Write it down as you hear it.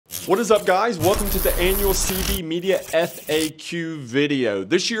What is up, guys? Welcome to the annual CB Media FAQ video.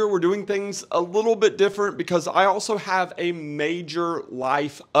 This year we're doing things a little bit different because I also have a major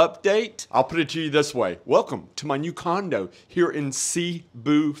life update. I'll put it to you this way. Welcome to my new condo here in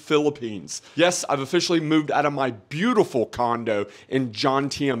Cebu, Philippines. Yes, I've officially moved out of my beautiful condo in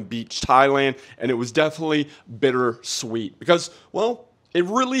Jontiam Beach, Thailand, and it was definitely bittersweet because, well, it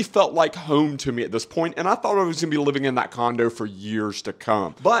really felt like home to me at this point, and I thought I was going to be living in that condo for years to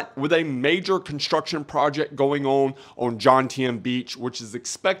come. But with a major construction project going on Jontiam Beach, which is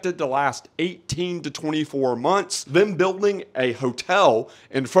expected to last 18 to 24 months, them building a hotel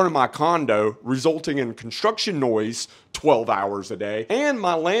in front of my condo, resulting in construction noise 12 hours a day, and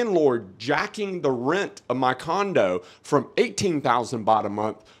my landlord jacking the rent of my condo from 18,000 baht a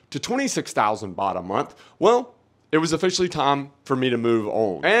month to 26,000 baht a month, well, it was officially time for me to move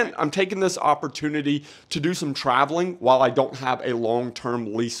on. And I'm taking this opportunity to do some traveling while I don't have a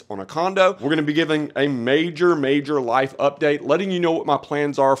long-term lease on a condo. We're gonna be giving a major life update, letting you know what my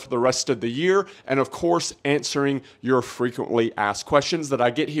plans are for the rest of the year, and of course, answering your frequently asked questions that I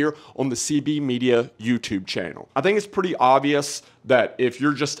get here on the CB Media YouTube channel. I think it's pretty obvious that if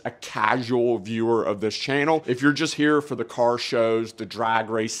you're just a casual viewer of this channel, if you're just here for the car shows, the drag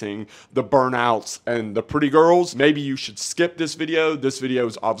racing, the burnouts, and the pretty girls, maybe you should skip this video. This video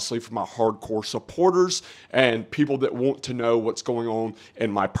is obviously for my hardcore supporters and people that want to know what's going on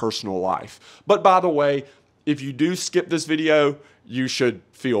in my personal life. But by the way, if you do skip this video, you should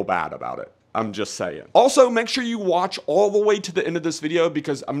feel bad about it. I'm just saying. Also, make sure you watch all the way to the end of this video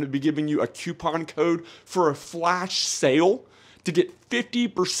because I'm going to be giving you a coupon code for a flash sale to get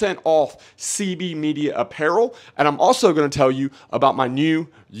 50% off CB Media apparel. And I'm also going to tell you about my new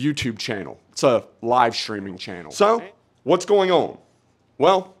YouTube channel. It's a live streaming channel. So, what's going on?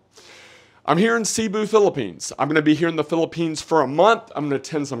 Well, I'm here in Cebu, Philippines. I'm going to be here in the Philippines for a month. I'm going to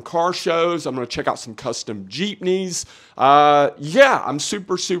attend some car shows. I'm going to check out some custom jeepneys. Yeah, I'm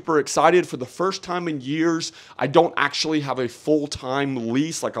super excited. For the first time in years, I don't actually have a full-time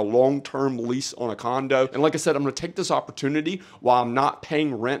lease, like a long-term lease on a condo. And like I said, I'm going to take this opportunity while I'm not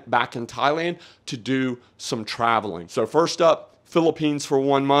paying rent back in Thailand to do some traveling. So first up, Philippines for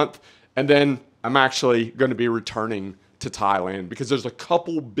 1 month, and then I'm actually going to be returning to Thailand because there's a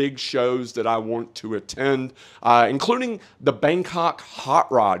couple big shows that I want to attend, including the Bangkok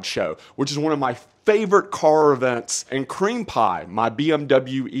Hot Rod Show, which is one of my favorite car events, and Cream Pie, my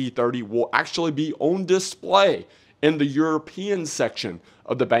BMW E30, will actually be on display in the European section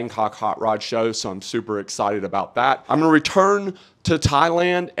of the Bangkok Hot Rod Show, so I'm super excited about that. I'm gonna return to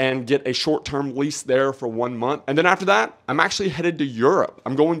Thailand and get a short-term lease there for 1 month. And then after that, I'm actually headed to Europe.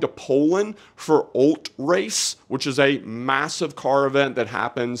 I'm going to Poland for Alt Race, which is a massive car event that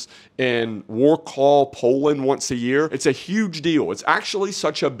happens in Warsaw, Poland once a year. It's a huge deal. It's actually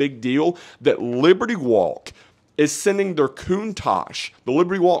such a big deal that Liberty Walk is sending their Countach, the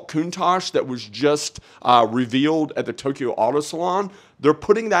Liberty Walk Countach that was just revealed at the Tokyo Auto Salon. They're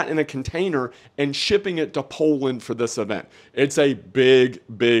putting that in a container and shipping it to Poland for this event. It's a big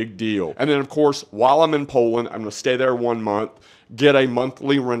deal. And then, of course, while I'm in Poland, I'm going to stay there 1 month, get a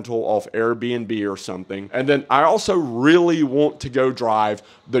monthly rental off Airbnb or something. And then I also really want to go drive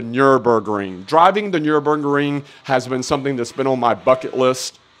the Nürburgring. Driving the Nürburgring has been something that's been on my bucket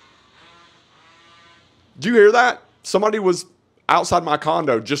list. Do you hear that? Somebody was outside my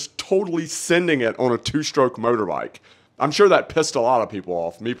condo just totally sending it on a 2-stroke motorbike. I'm sure that pissed a lot of people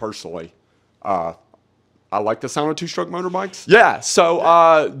off, me personally. I like the sound of 2-stroke motorbikes. Yeah,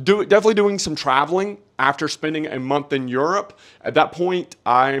 so definitely doing some traveling after spending a month in Europe. At that point,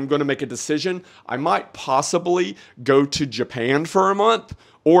 I'm going to make a decision. I might possibly go to Japan for a month,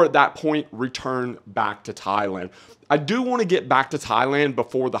 or at that point, return back to Thailand. I do want to get back to Thailand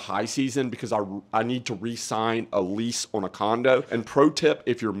before the high season because I need to re-sign a lease on a condo. And pro tip,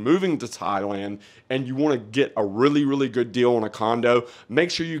 if you're moving to Thailand and you want to get a really good deal on a condo, make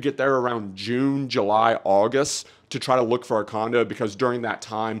sure you get there around June, July, August to try to look for a condo because during that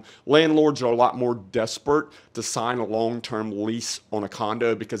time, landlords are a lot more desperate to sign a long-term lease on a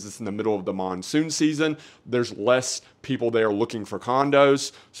condo because it's in the middle of the monsoon season. There's less people there looking for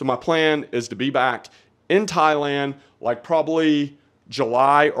condos. So my plan is to be back in Thailand, like probably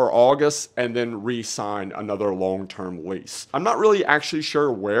July or August, and then re-sign another long-term lease. I'm not really actually sure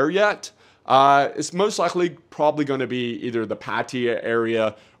where yet. It's most likely probably going to be either the Pattaya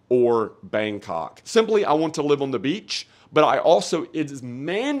area or Bangkok. Simply, I want to live on the beach, but it is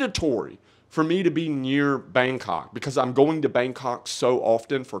mandatory for me to be near Bangkok because I'm going to Bangkok so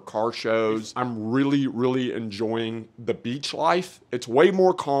often for car shows. I'm really enjoying the beach life. It's way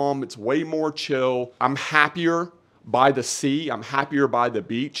more calm. It's way more chill. I'm happier by the sea. I'm happier by the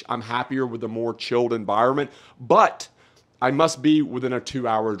beach. I'm happier with a more chilled environment. But I must be within a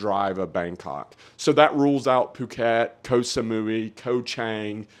 2-hour drive of Bangkok. So that rules out Phuket, Koh Samui, Koh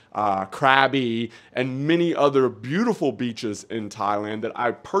Chang, Krabi, and many other beautiful beaches in Thailand that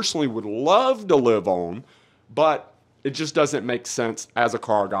I personally would love to live on, but it just doesn't make sense as a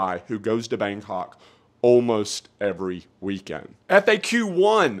car guy who goes to Bangkok almost every weekend. FAQ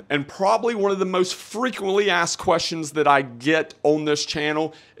 1, and probably one of the most frequently asked questions that I get on this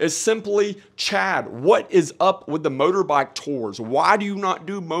channel is simply, Chad, what is up with the motorbike tours? Why do you not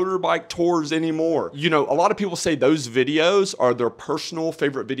do motorbike tours anymore? You know, a lot of people say those videos are their personal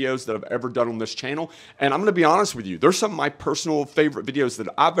favorite videos that I've ever done on this channel. And I'm gonna be honest with you, they're some of my personal favorite videos that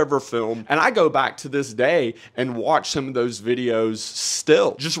I've ever filmed. And I go back to this day and watch some of those videos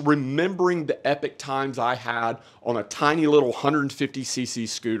still, just remembering the epic times I had on a tiny little 150cc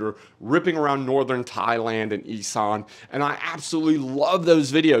scooter ripping around northern Thailand and Isan. And I absolutely love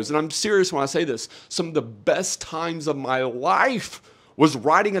those videos. And I'm serious when I say this. Some of the best times of my life was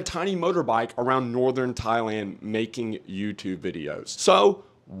riding a tiny motorbike around northern Thailand making YouTube videos. So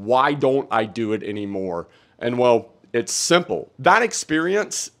why don't I do it anymore? And well, it's simple. That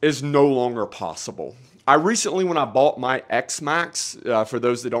experience is no longer possible. I recently, when I bought my X-Max, for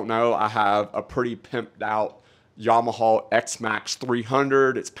those that don't know, I have a pretty pimped out Yamaha X-Max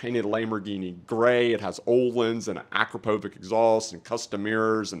 300. It's painted Lamborghini gray. It has Öhlins and an Akrapovic exhaust and custom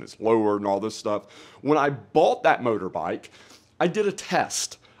mirrors, and it's lowered and all this stuff. When I bought that motorbike, I did a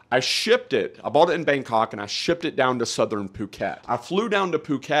test. I shipped it. I bought it in Bangkok and I shipped it down to southern Phuket. I flew down to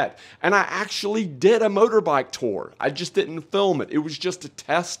Phuket and I actually did a motorbike tour. I just didn't film it. It was just a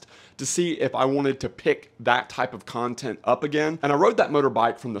test to see if I wanted to pick that type of content up again. And I rode that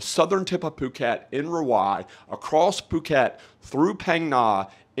motorbike from the southern tip of Phuket in Rawai, across Phuket, through Phang Nga,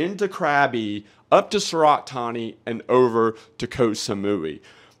 into Krabi, up to Surat Thani, and over to Koh Samui.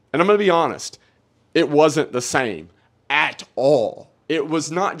 And I'm gonna be honest, it wasn't the same at all. It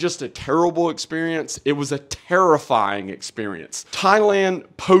was not just a terrible experience, it was a terrifying experience. Thailand,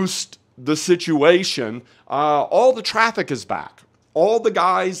 post the situation, all the traffic is back. All the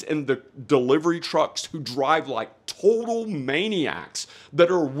guys in the delivery trucks who drive like total maniacs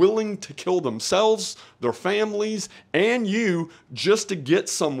that are willing to kill themselves, their families, and you just to get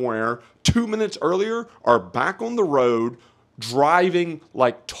somewhere 2 minutes earlier are back on the road, driving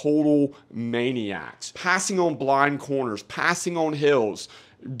like total maniacs, passing on blind corners, passing on hills,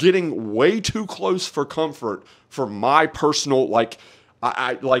 getting way too close for comfort for my personal,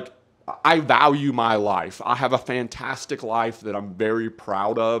 I value my life. I have a fantastic life that I'm very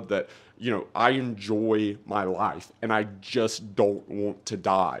proud of, that, you know, I enjoy my life and I just don't want to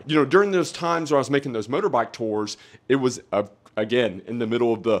die. You know, during those times where I was making those motorbike tours, it was, again, in the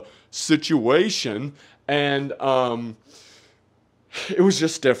middle of the situation, and it was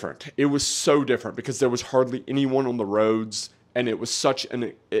just different. It was so different because there was hardly anyone on the roads, and it was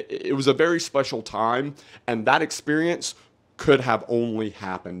it was a very special time, and that experience could have only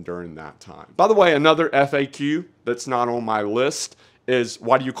happened during that time. By the way, another FAQ that's not on my list is,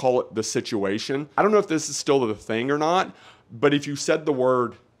 why do you call it the situation? I don't know if this is still the thing or not, but if you said the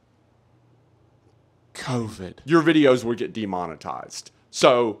word COVID, your videos would get demonetized.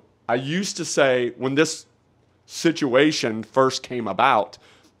 So I used to say, when this situation first came about,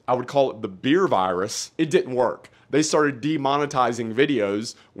 I would call it the beer virus. It didn't work. They started demonetizing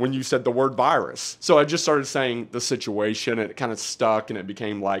videos when you said the word virus. So I just started saying the situation, and it kind of stuck, and it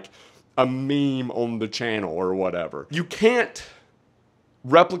became like a meme on the channel or whatever. You can't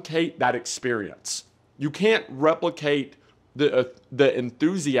replicate that experience. You can't replicate the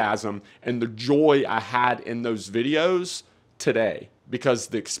enthusiasm and the joy I had in those videos today, because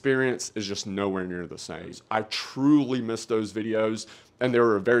the experience is just nowhere near the same. I truly miss those videos, and they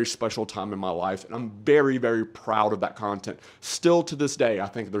were a very special time in my life, and I'm very, very proud of that content. Still to this day, I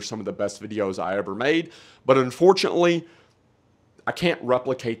think they're some of the best videos I ever made, but unfortunately, I can't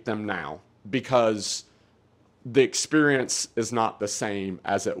replicate them now because the experience is not the same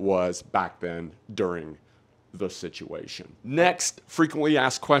as it was back then during the situation. Next frequently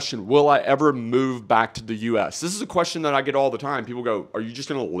asked question, will I ever move back to the US? This is a question that I get all the time. People go, are you just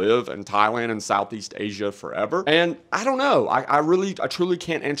gonna live in Thailand and Southeast Asia forever? And I don't know. I truly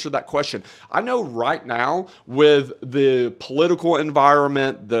can't answer that question. I know right now, with the political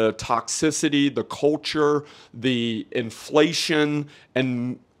environment, the toxicity, the culture, the inflation,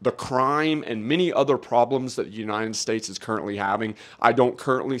 and the crime and many other problems that the United States is currently having, I don't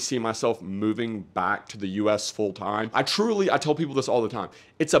currently see myself moving back to the US full time. I tell people this all the time.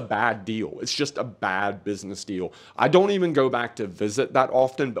 It's a bad deal. It's just a bad business deal. I don't even go back to visit that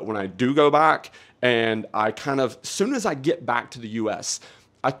often, but when I do go back and as soon as I get back to the US,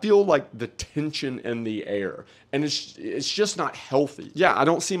 I feel like the tension in the air, and it's just not healthy. Yeah, I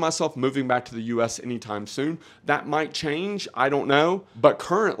don't see myself moving back to the US anytime soon. That might change, I don't know. But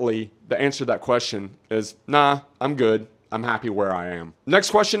currently, the answer to that question is, nah, I'm good. I'm happy where I am. Next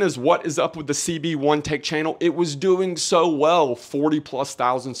question is, what is up with the CB One Take channel? It was doing so well,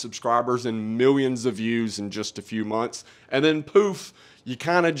 40,000+ subscribers and millions of views in just a few months. And then poof, you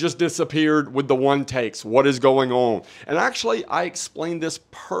kind of just disappeared with the one takes. What is going on? And actually, I explained this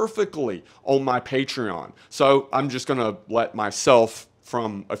perfectly on my Patreon. So I'm just gonna let myself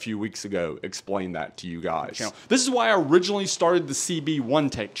from a few weeks ago explain that to you guys. This is why I originally started the CB One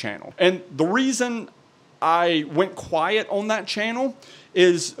Take channel. And the reason I went quiet on that channel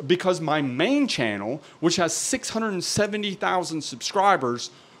is because my main channel, which has 670,000 subscribers,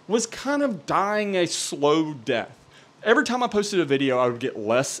 was kind of dying a slow death. Every time I posted a video, I would get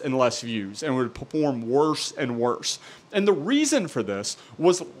less and less views and would perform worse and worse. And the reason for this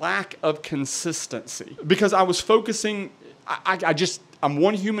was lack of consistency. Because I was focusing, I'm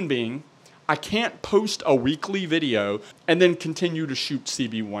one human being. I can't post a weekly video and then continue to shoot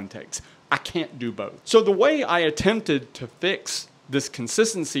CB One Takes. I can't do both. So the way I attempted to fix this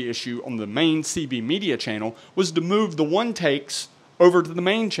consistency issue on the main CB Media channel was to move the one takes over to the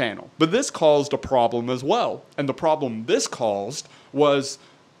main channel. But this caused a problem as well. And the problem this caused was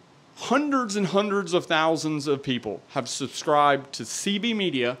hundreds and hundreds of thousands of people have subscribed to CB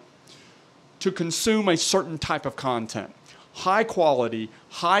Media to consume a certain type of content. High quality,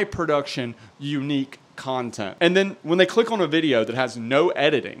 high production, unique content. And then when they click on a video that has no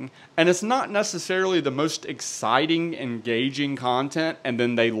editing, and it's not necessarily the most exciting, engaging content, and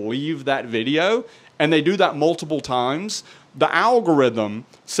then they leave that video, and they do that multiple times, the algorithm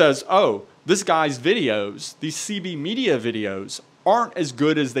says, oh, this guy's videos, these CB Media videos, aren't as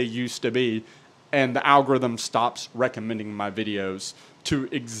good as they used to be, and the algorithm stops recommending my videos to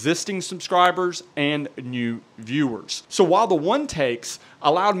existing subscribers and new viewers. So while the one takes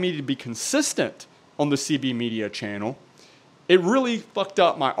allowed me to be consistent on the CB Media channel, it really fucked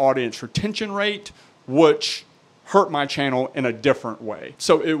up my audience retention rate, which hurt my channel in a different way.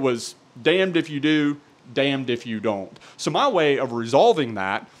 So it was damned if you do, damned if you don't. So my way of resolving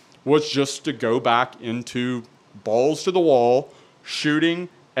that was just to go back into balls to the wall, shooting,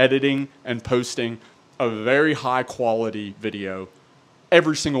 editing, and posting a very high quality video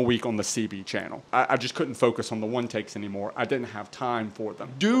every single week on the CB channel. I just couldn't focus on the one takes anymore. I didn't have time for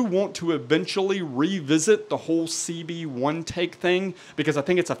them. Do want to eventually revisit the whole CB one take thing because I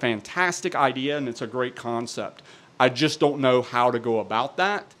think it's a fantastic idea and it's a great concept. I just don't know how to go about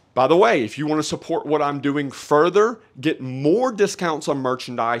that. By the way, if you want to support what I'm doing further, get more discounts on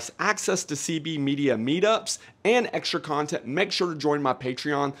merchandise, access to CB Media meetups, and extra content, make sure to join my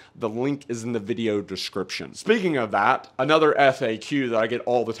Patreon. The link is in the video description. Speaking of that, another FAQ that I get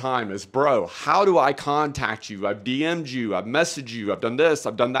all the time is, bro, how do I contact you? I've DM'd you, I've messaged you, I've done this,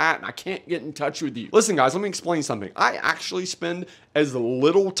 I've done that, and I can't get in touch with you. Listen, guys, let me explain something. I actually spend as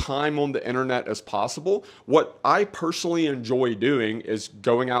little time on the internet as possible. What I personally enjoy doing is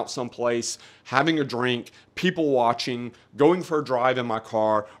going out someplace, having a drink, people watching, going for a drive in my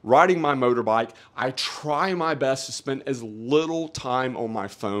car, riding my motorbike. I try my best to spend as little time on my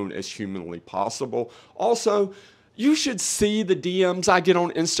phone as humanly possible. Also, you should see the DMs I get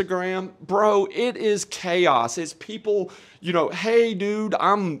on Instagram. Bro, it is chaos. It's people, you know, hey dude,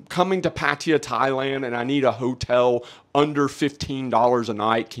 I'm coming to Pattaya, Thailand, and I need a hotel under $15 a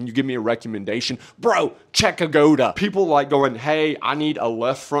night. Can you give me a recommendation? Bro, check Agoda. People like going, hey, I need a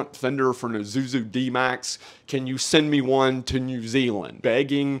left front fender for an Isuzu D-Max. Can you send me one to New Zealand?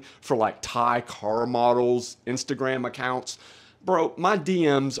 Begging for like Thai car models, Instagram accounts. Bro, my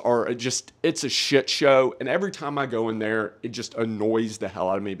DMs are just, it's a shit show. And every time I go in there, it just annoys the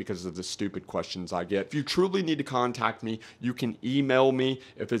hell out of me because of the stupid questions I get. If you truly need to contact me, you can email me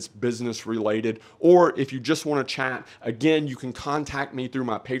if it's business related. Or if you just want to chat, again, you can contact me through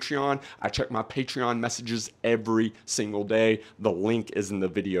my Patreon. I check my Patreon messages every single day. The link is in the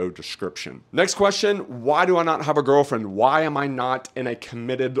video description. Next question, why do I not have a girlfriend? Why am I not in a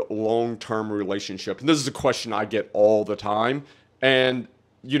committed long-term relationship? And this is a question I get all the time. And,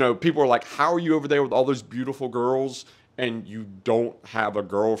 you know, people are like, how are you over there with all those beautiful girls and you don't have a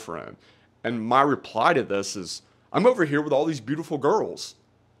girlfriend? And my reply to this is, I'm over here with all these beautiful girls.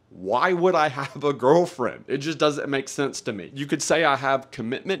 why would I have a girlfriend? It just doesn't make sense to me. You could say I have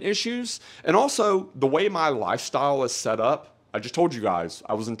commitment issues. And also the way my lifestyle is set up, I just told you guys,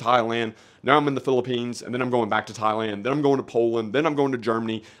 I was in Thailand, now I'm in the Philippines, and then I'm going back to Thailand, then I'm going to Poland, then I'm going to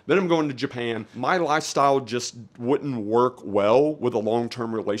Germany, then I'm going to Japan. My lifestyle just wouldn't work well with a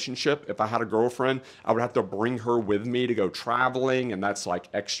long-term relationship. If I had a girlfriend, I would have to bring her with me to go traveling, and that's like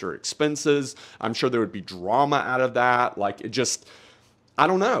extra expenses. I'm sure there would be drama out of that. Like, it just, I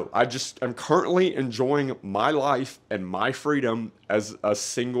don't know. I'm currently enjoying my life and my freedom as a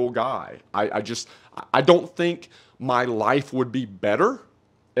single guy. I don't think my life would be better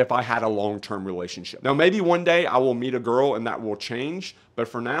if I had a long-term relationship. Now, maybe one day I will meet a girl and that will change, but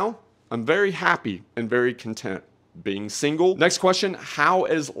for now, I'm very happy and very content being single. Next question, how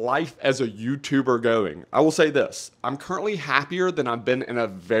is life as a YouTuber going? I will say this, I'm currently happier than I've been in a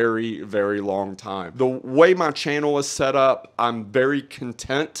very, very long time. The way my channel is set up, I'm very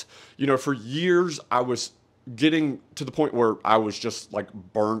content. You know, for years, I was getting to the point where I was just like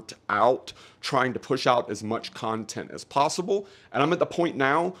burnt out trying to push out as much content as possible. And I'm at the point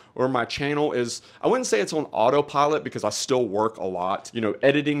now where my channel is, I wouldn't say it's on autopilot because I still work a lot. You know,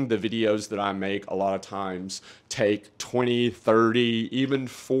 editing the videos that I make a lot of times take 20, 30, even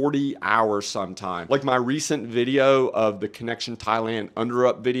 40 hours sometimes. Like my recent video of the Connection Thailand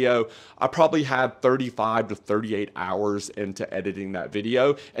under-up video, I probably had 35 to 38 hours into editing that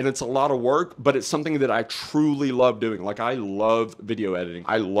video. And it's a lot of work, but it's something that I truly love doing. Like, I love video editing.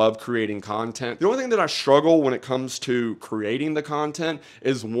 I love creating content. The only thing that I struggle when it comes to creating the content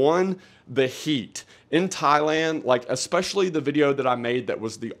is, one, the heat. In Thailand, like especially the video that I made that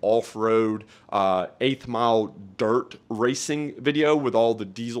was the off-road 8th mile dirt racing video with all the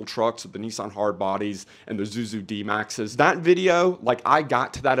diesel trucks with the Nissan hard bodies and the Zuzu D-Maxes. That video, like, I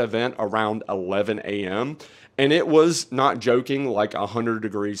got to that event around 11 a.m. and it was, not joking, like 100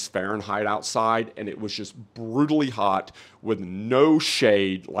 degrees Fahrenheit outside, and it was just brutally hot with no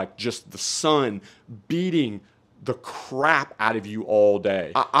shade, like just the sun beating the crap out of you all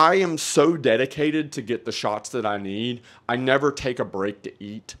day. I am so dedicated to get the shots that I need. I never take a break to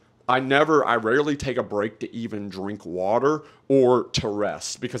eat. I rarely take a break to even drink water or to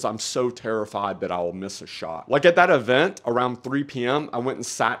rest because I'm so terrified that I'll miss a shot. Like at that event around 3 p.m., I went and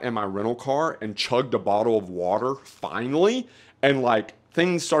sat in my rental car and chugged a bottle of water finally. And like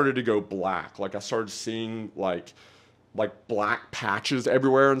things started to go black. Like I started seeing like black patches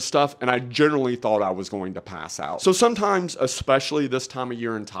everywhere and stuff, and I generally thought I was going to pass out. So sometimes, especially this time of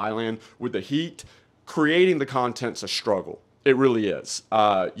year in Thailand with the heat, creating the content's a struggle. It really is.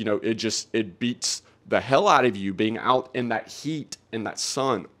 You know, it beats the hell out of you being out in that heat, in that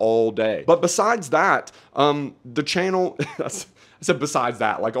sun all day. But besides that, the channel, I said besides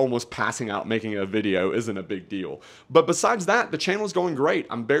that, like almost passing out making a video isn't a big deal. But besides that, the channel is going great.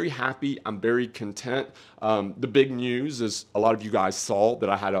 I'm very happy. I'm very content. The big news is a lot of you guys saw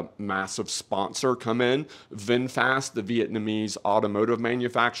that I had a massive sponsor come in, VinFast, the Vietnamese automotive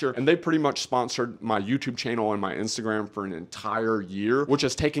manufacturer, and they pretty much sponsored my YouTube channel and my Instagram for an entire year, which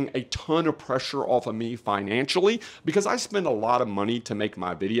is taking a ton of pressure off of me financially because I spend a lot of money to make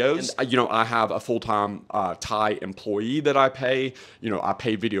my videos. And, you know, I have a full-time Thai employee that I pay. You know, I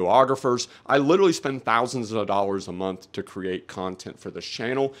pay videographers. I literally spend thousands of dollars a month to create content for this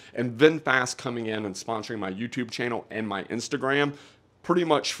channel. And VinFast coming in and sponsoring my YouTube channel and my Instagram pretty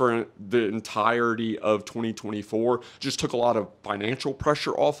much for the entirety of 2024 just took a lot of financial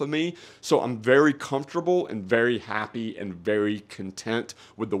pressure off of me. So I'm very comfortable and very happy and very content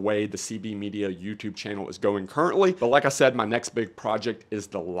with the way the CB Media YouTube channel is going currently. But like I said, my next big project is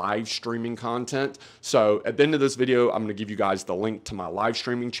the live streaming content. So at the end of this video, I'm gonna give you guys the link to my live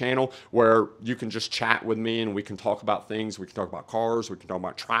streaming channel where you can just chat with me and we can talk about things. We can talk about cars, we can talk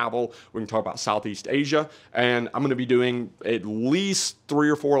about travel, we can talk about Southeast Asia. And I'm gonna be doing at least 3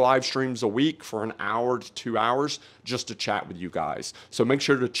 or 4 live streams a week for an hour to 2 hours just to chat with you guys. So make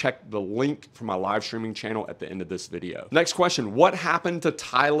sure to check the link for my live streaming channel at the end of this video. Next question, what happened to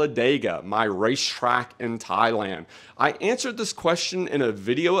Thailandega, my racetrack in Thailand? I answered this question in a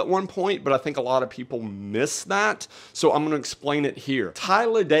video at one point, but I think a lot of people miss that. So I'm gonna explain it here.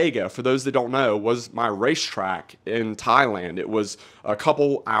 Thailandega, for those that don't know, was my racetrack in Thailand. It was a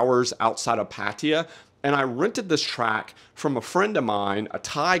couple hours outside of Pattaya. And I rented this track from a friend of mine, a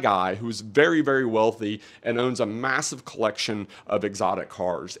Thai guy who's very, very wealthy and owns a massive collection of exotic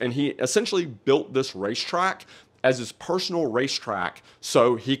cars. And he essentially built this racetrack as his personal racetrack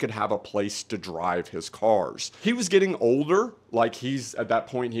so he could have a place to drive his cars. He was getting older, like at that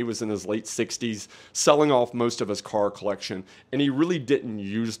point he was in his late 60s, selling off most of his car collection, and he really didn't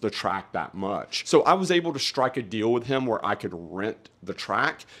use the track that much. So I was able to strike a deal with him where I could rent the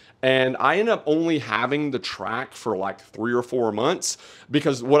track. And I ended up only having the track for like 3 or 4 months,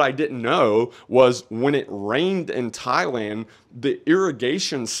 because what I didn't know was when it rained in Thailand, the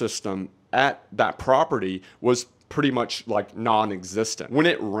irrigation system at that property was pretty much like non-existent. When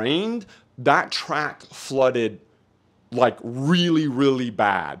it rained, that track flooded like really, really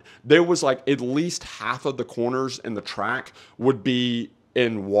bad. There was like at least half of the corners in the track would be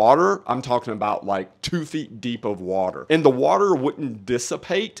in water. I'm talking about like 2 feet deep of water, and the water wouldn't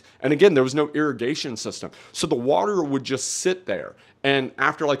dissipate. And again, there was no irrigation system, so the water would just sit there. And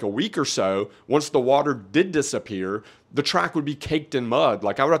after like a week or so, once the water did disappear, the track would be caked in mud.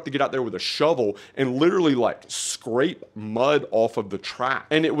 Like I would have to get out there with a shovel and literally like scrape mud off of the track.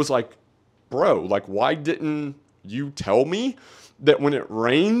 And it was like, bro, like why didn't you tell me that when it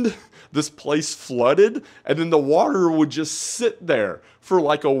rained, this place flooded, and then the water would just sit there for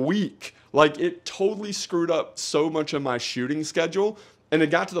like a week? Like it totally screwed up so much of my shooting schedule. And it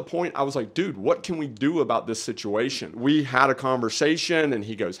got to the point I was like, dude, what can we do about this situation? We had a conversation and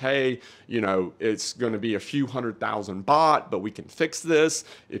he goes, hey, you know, it's going to be a few 100,000 baht, but we can fix this.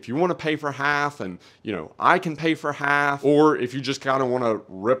 If you want to pay for half, and, you know, I can pay for half, or if you just kind of want to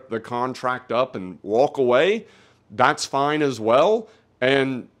rip the contract up and walk away, that's fine as well.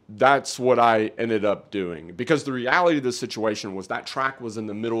 And that's what I ended up doing, because the reality of the situation was that track was in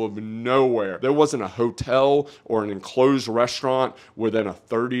the middle of nowhere. There wasn't a hotel or an enclosed restaurant within a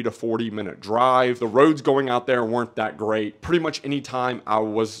 30 to 40 minute drive. The roads going out there weren't that great. Pretty much any time I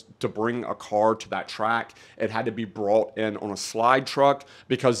was to bring a car to that track, it had to be brought in on a slide truck,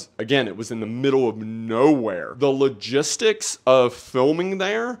 because again, it was in the middle of nowhere. The logistics of filming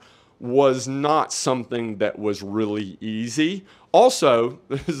there was not something that was really easy. Also,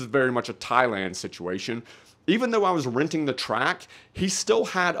 this is very much a Thailand situation. Even though I was renting the track, he still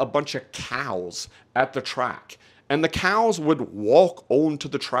had a bunch of cows at the track. And the cows would walk onto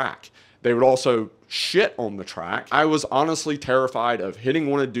the track. They would also shit on the track. I was honestly terrified of hitting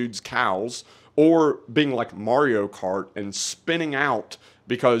one of dude's cows, or being like Mario Kart and spinning out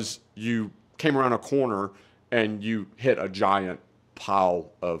because you came around a corner and you hit a giant pile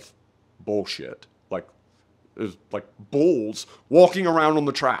of bullshit. Like, it was like bulls walking around on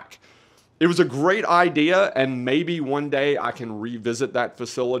the track. It was a great idea, and maybe one day I can revisit that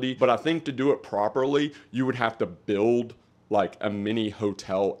facility, but I think to do it properly, you would have to build like a mini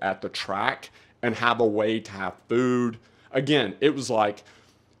hotel at the track and have a way to have food. Again, it was like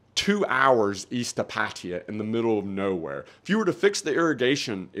 2 hours east of Pattaya in the middle of nowhere. If you were to fix the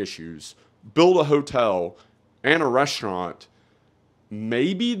irrigation issues, build a hotel and a restaurant,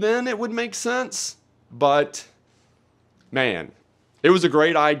 maybe then it would make sense. But man, it was a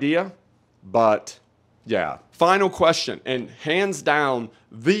great idea. But yeah, final question, and hands down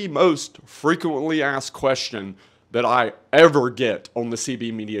the most frequently asked question that I ever get on the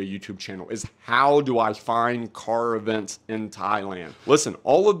CB Media YouTube channel is, how do I find car events in Thailand? Listen,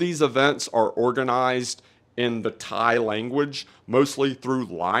 all of these events are organized in the Thai language, mostly through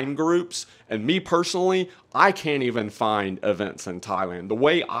line groups. And me personally, I can't even find events in Thailand. The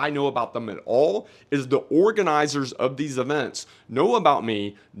way I know about them at all is the organizers of these events know about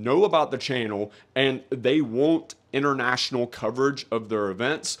me, know about the channel, and they want international coverage of their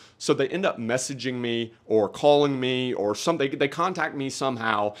events. So they end up messaging me or calling me or something. They contact me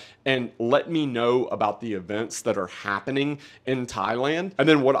somehow and let me know about the events that are happening in Thailand. And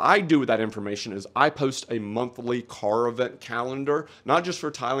then what I do with that information is I post a monthly car event calendar, not just for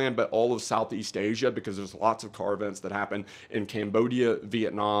Thailand, but all of Southeast Asia, because there's lots of car events that happen in Cambodia,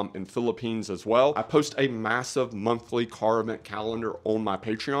 Vietnam, and Philippines as well. I post a massive monthly car event calendar on my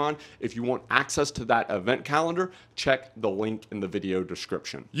Patreon. If you want access to that event calendar, check the link in the video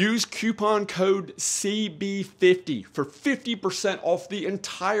description. Use coupon code CB50 for 50% off the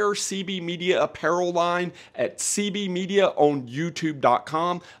entire CB Media apparel line at CB Media on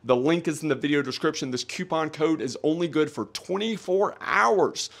YouTube.com. The link is in the video description. This coupon code is only good for 24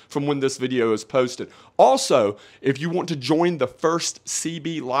 hours from when this video is posted. Also, if you want to join the first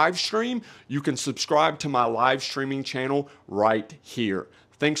CB live stream, you can subscribe to my live streaming channel right here.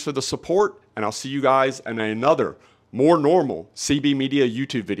 Thanks for the support, and I'll see you guys in another more normal CB Media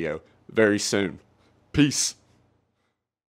YouTube video very soon. Peace.